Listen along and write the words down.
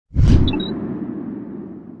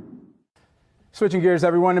Switching gears,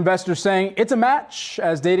 everyone, investors saying it's a match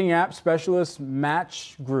as dating app specialist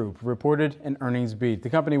Match Group reported an earnings beat. The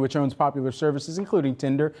company, which owns popular services including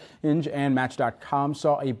Tinder, Hinge, and Match.com,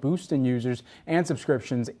 saw a boost in users and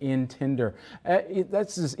subscriptions in Tinder.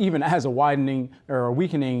 That's even as a widening or a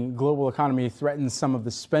weakening global economy threatens some of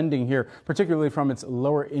the spending here, particularly from its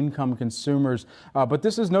lower income consumers. But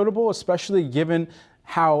this is notable, especially given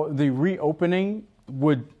how the reopening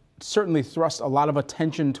would certainly thrust a lot of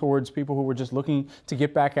attention towards people who were just looking to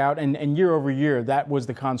get back out. And year over year, that was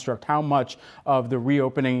the construct. How much of the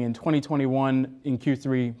reopening in 2021 in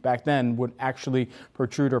Q3 back then would actually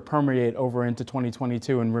protrude or permeate over into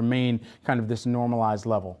 2022 and remain kind of this normalized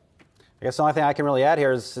level? I guess the only thing I can really add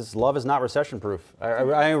here is love is not recession-proof. I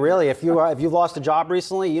mean, really, if you've lost a job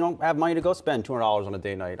recently, you don't have money to go spend $200 on a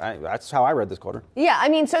date night. That's how I read this quarter. Yeah, I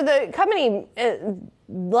mean, so the company,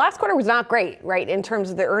 last quarter was not great, right, in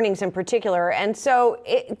terms of the earnings in particular. And so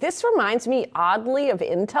this reminds me oddly of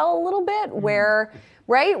Intel a little bit, where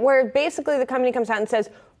basically the company comes out and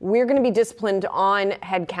says, we're going to be disciplined on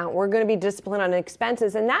headcount. We're going to be disciplined on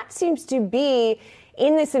expenses. And that seems to be,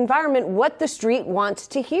 in this environment, what the street wants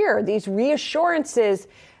to hear. These reassurances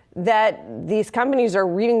that these companies are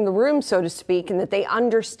reading the room, so to speak, and that they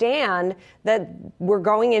understand that we're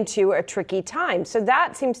going into a tricky time. So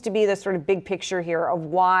that seems to be the sort of big picture here of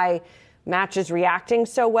why Match is reacting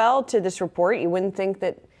so well to this report. You wouldn't think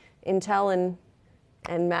that Intel and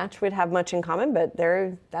Match would have much in common, but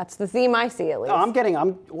that's the theme I see, at least. No,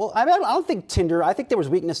 I don't think Tinder, I think there was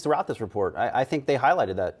weakness throughout this report. I think they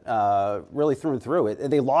highlighted that really through and through.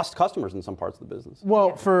 They lost customers in some parts of the business.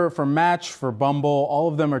 Well, for Match, for Bumble, all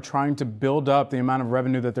of them are trying to build up the amount of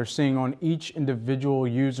revenue that they're seeing on each individual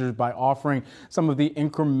user by offering some of the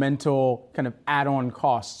incremental kind of add-on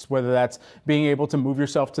costs, whether that's being able to move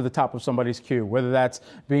yourself to the top of somebody's queue, whether that's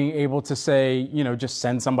being able to say, just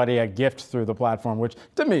send somebody a gift through the platform, which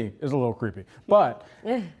to me is a little creepy. But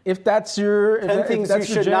if that's your 10 things you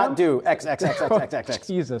should not do. X.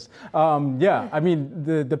 Jesus. Yeah, I mean,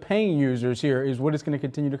 the paying users here is what it's going to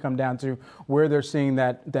continue to come down to, where they're seeing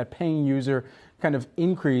that paying user kind of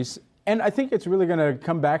increase. And I think it's really going to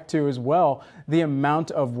come back to, as well, the amount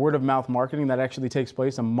of word-of-mouth marketing that actually takes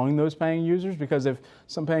place among those paying users. Because if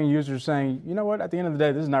some paying users are saying, you know what, at the end of the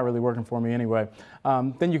day, this is not really working for me anyway,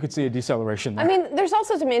 then you could see a deceleration there. I mean, there's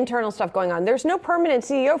also some internal stuff going on. There's no permanent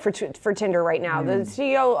CEO for Tinder right now. The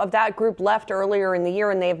CEO of that group left earlier in the year,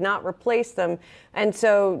 and they have not replaced them. And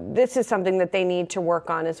so this is something that they need to work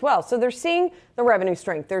on as well. So they're seeing the revenue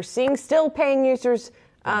strength. They're seeing still paying users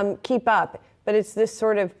keep up. But it's this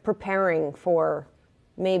sort of preparing for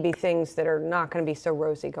maybe things that are not going to be so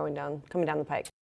rosy coming down the pike.